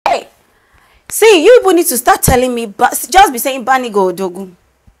See, you people need to start telling me, but just be saying Bani go Odogu.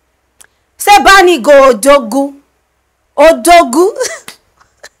 Say Bani go Odogu. Odogu.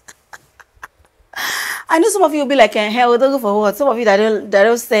 I know some of you will be like, hell, Odogu for what? Some of you that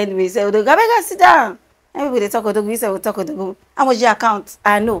don't send me say Odogu. I beg, sit down. Everybody talk Odogu. You say we'll talk Odogu. How much your account?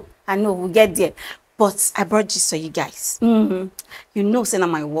 I know, we'll get there. But I brought this for you guys. You know, say now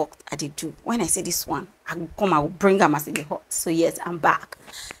my work I did do. When I say this one, I will bring them as the hot. So yes, I'm back.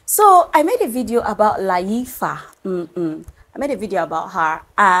 So I made a video about Layefa. I made a video about her,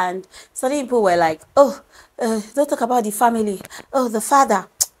 and some people were like, oh, don't talk about the family. Oh, the father.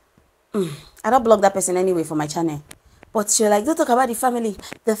 I don't block that person anyway for my channel. But you're like, don't talk about the family.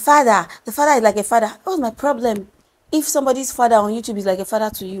 The father is like a father. What's my problem? If somebody's father on YouTube is like a father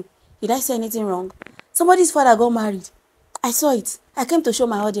to you, did I say anything wrong? Somebody's father got married. I saw it. I came to show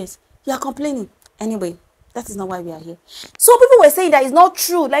my audience. You are complaining. Anyway, that is not why we are here. Some people were saying that it's not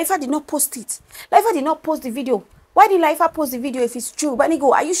true. Layefa did not post it. Layefa did not post the video. Why did Layefa post the video if it's true? But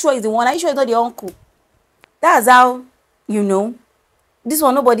go, are you sure it's the one? Are you sure it's not the uncle? That's how, you know. This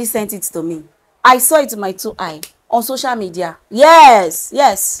one, nobody sent it to me. I saw it with my 2 eyes on social media. Yes.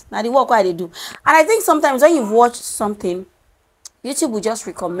 Now the work why they do. And I think sometimes when you've watched something, YouTube will just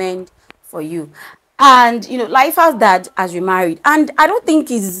recommend for you. And, you know, Layefa's dad has remarried. And I don't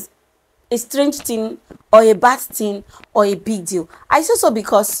think it's a strange thing or a bad thing or a big deal. I say so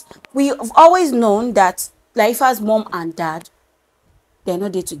because we've always known that Layefa's mom and dad, they're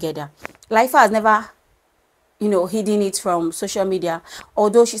not there together. Layefa has never, you know, hidden it from social media.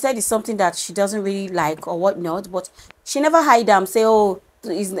 Although she said it's something that she doesn't really like or whatnot. But she never hide them, say, oh,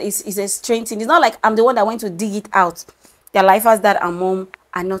 it's a strange thing. It's not like I'm the one that went to dig it out. Their Layefa's dad and mom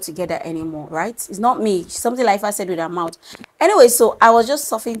are not together anymore, right? It's not me. Something Layefa said with her mouth. Anyway, so I was just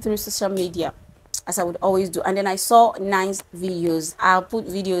surfing through social media, as I would always do. And then I saw nice videos. I'll put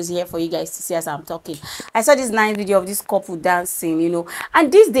videos here for you guys to see as I'm talking. I saw this nice video of this couple dancing, you know.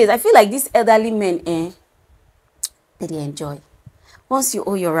 And these days, I feel like these elderly men, they enjoy. Once you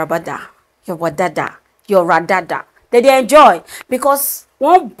owe your rabada, your wadada, your radada, they enjoy. Because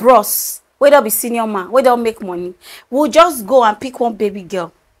one bros, whether be senior man, whether make money, we'll just go and pick one baby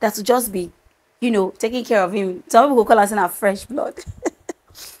girl that will just be, you know, taking care of him. Some people will call us in our fresh blood.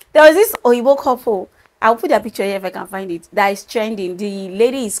 There was this Oyibo couple. I'll put that picture here if I can find it. That is trending. The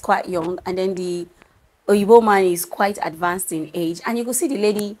lady is quite young, and then the Oyibo man is quite advanced in age. And you can see the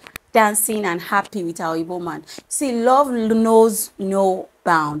lady dancing and happy with her Oyibo man. See, love knows no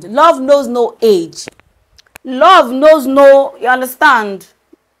bound. Love knows no age. Love knows no, you understand?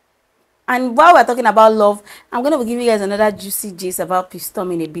 And while we're talking about love, I'm going to give you guys another juicy gist about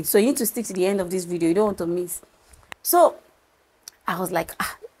Pistom in a bit. So you need to stick to the end of this video. You don't want to miss. So I was like,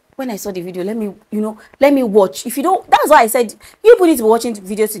 when I saw the video, let me watch. If you don't, that's why I said, you people need to be watching the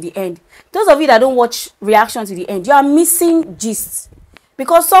video to the end. Those of you that don't watch reaction to the end, you are missing gist.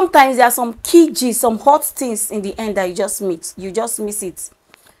 Because sometimes there are some key gist, some hot things in the end that you just miss. You just miss it.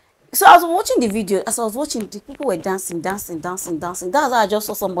 So I was watching the video. As I was watching, the people were dancing. That's how I just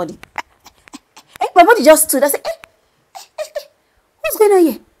saw somebody. My body just stood. I said, what's going on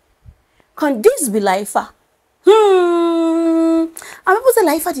here? Can this be Layefa? And people said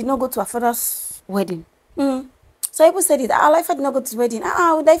Layefa did not go to her father's wedding. So people said it. Layefa did not go to his wedding.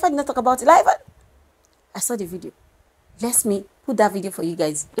 Layefa did not talk about it. Layefa. I saw the video. Let me put that video for you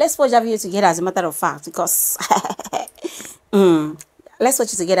guys. Let's watch that video together as a matter of fact. Because let's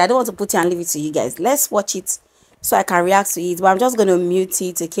watch it together. I don't want to put it and leave it to you guys. Let's watch it so I can react to it. But I'm just going to mute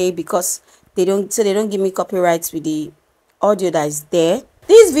it, okay? Because they don't give me copyrights with the audio that is there.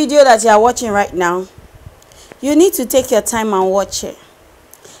 This video that you are watching right now, you need to take your time and watch it.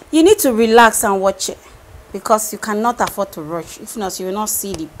 You need to relax and watch it because you cannot afford to rush. If not, you will not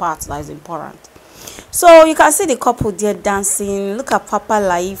see the part that is important. So you can see the couple there dancing. Look at Papa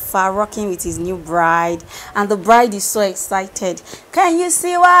Layefa rocking with his new bride, and the bride is so excited. Can you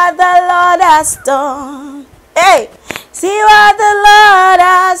see what the Lord has done? Hey, see what the Lord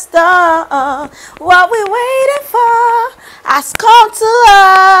has done. What we waiting for has come to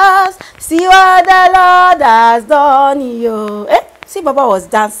us. See what the Lord has done, yo. See, Papa was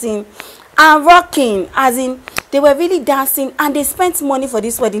dancing and rocking, as in they were really dancing, and they spent money for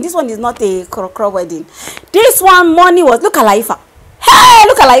this wedding. This one is not a crocro wedding. This one money was, look at Layefa. Hey,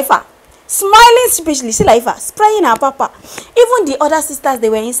 look at Layefa. Smiling speechless. See Layefa spraying her papa. Even the other sisters, they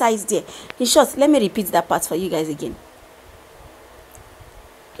were inside there. In short, let me repeat that part for you guys again.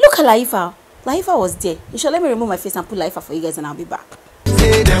 Look at Layefa. Layefa was there. In short, let me remove my face and put Layefa for you guys, and I'll be back.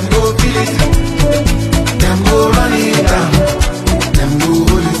 Say them go kill it. Them go run it down. Them go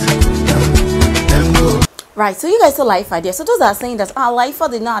hold it. Them go. Right, so you guys saw Layefa there. So those that are saying that Layefa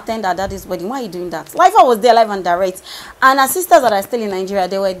did not attend her daddy's wedding, why are you doing that? Layefa was there live and direct, and her sisters that are still in Nigeria,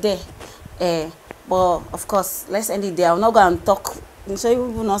 they were there. But of course, let's end it there. I'm not going to talk. So you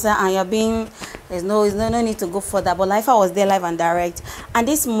people not say you're being, there's no need to go further. But Layefa was there live and direct, and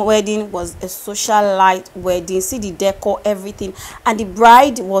this wedding was a social light wedding. See the decor, everything, and the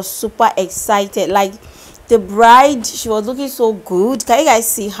bride was super excited. Like the bride, she was looking so good. Can you guys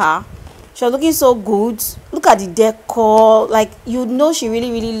see her? She was looking so good. Look at the decor. Like, you know, she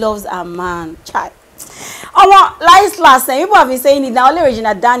really loves her man. Child. Last time people have been saying it now. Only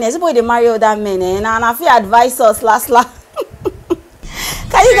Regina Daniels. People they marry other men, and I feel advise us last.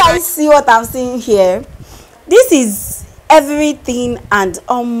 Can you guys see what I'm seeing here? This is everything, and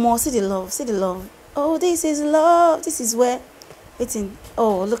almost see the love. See the love. Oh, this is love. This is where it's in.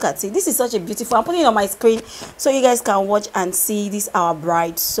 Oh, look at it. This is such a beautiful. I'm putting it on my screen so you guys can watch and see this. Our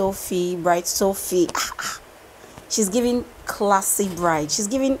bride Sophie. She's giving classy bride. She's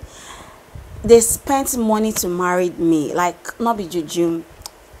giving. They spent money to marry me, like not be juju.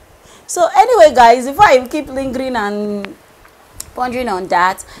 So anyway, guys, before I keep lingering and pondering on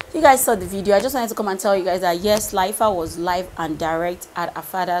that, you guys saw the video. I just wanted to come and tell you guys that yes, Layefa was live and direct at her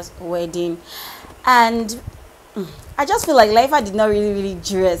father's wedding, and I just feel like Layefa did not really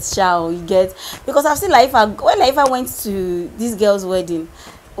dress, shall you get? Because I've seen Layefa, when Layefa went to this girl's wedding,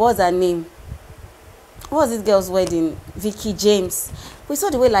 what's her name? What was this girl's wedding? Vicky James. We saw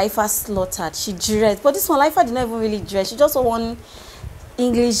the way Layefa slaughtered. She dressed. But this one, Layefa did not even really dress. She just wore one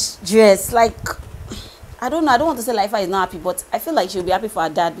English dress. Like, I don't know. I don't want to say Layefa is not happy, but I feel like she'll be happy for her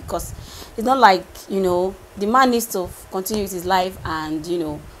dad, because it's not like, you know, the man needs to continue with his life and, you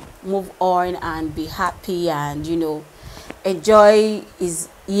know, move on and be happy and, you know, enjoy his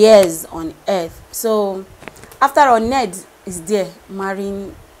years on earth. So after all, Ned is there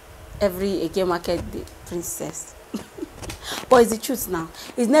marrying every Eke market day princess. But it's the truth now.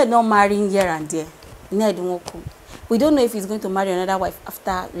 Is Ned not marrying here and there? Ned won't come. We don't know if he's going to marry another wife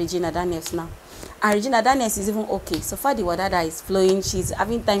after Regina Daniels now. And Regina Daniels is even okay. So far the water that is flowing, she's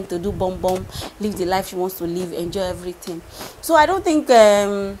having time to do bomb, live the life she wants to live, enjoy everything. So I don't think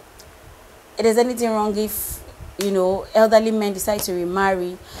there's anything wrong if, you know, elderly men decide to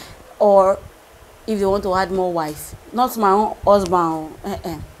remarry, or if they want to add more wife. Not my own husband.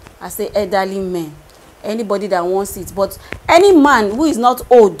 I say elderly men. Anybody that wants it. But any man who is not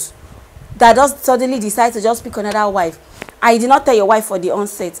old that does suddenly decide to just pick another wife, I did not tell your wife for the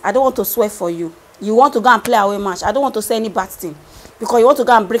onset. I don't want to swear for you. You want to go and play away match. I don't want to say any bad thing, because you want to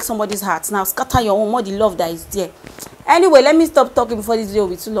go and break somebody's heart. Now scatter your own, more the love that is there. Anyway, let me stop talking before this video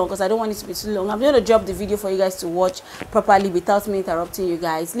will be too long, because I don't want it to be too long. I'm going to drop the video for you guys to watch properly without me interrupting you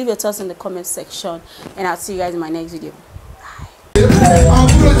guys. Leave your thoughts in the comment section, and I'll see you guys in my next video. Hey,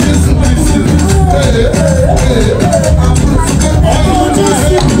 hey,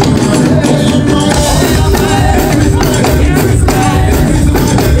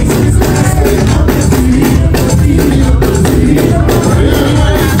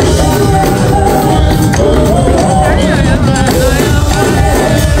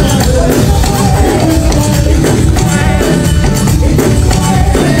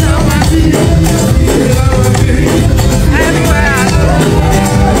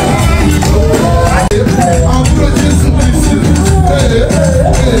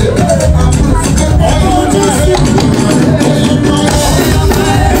 hey.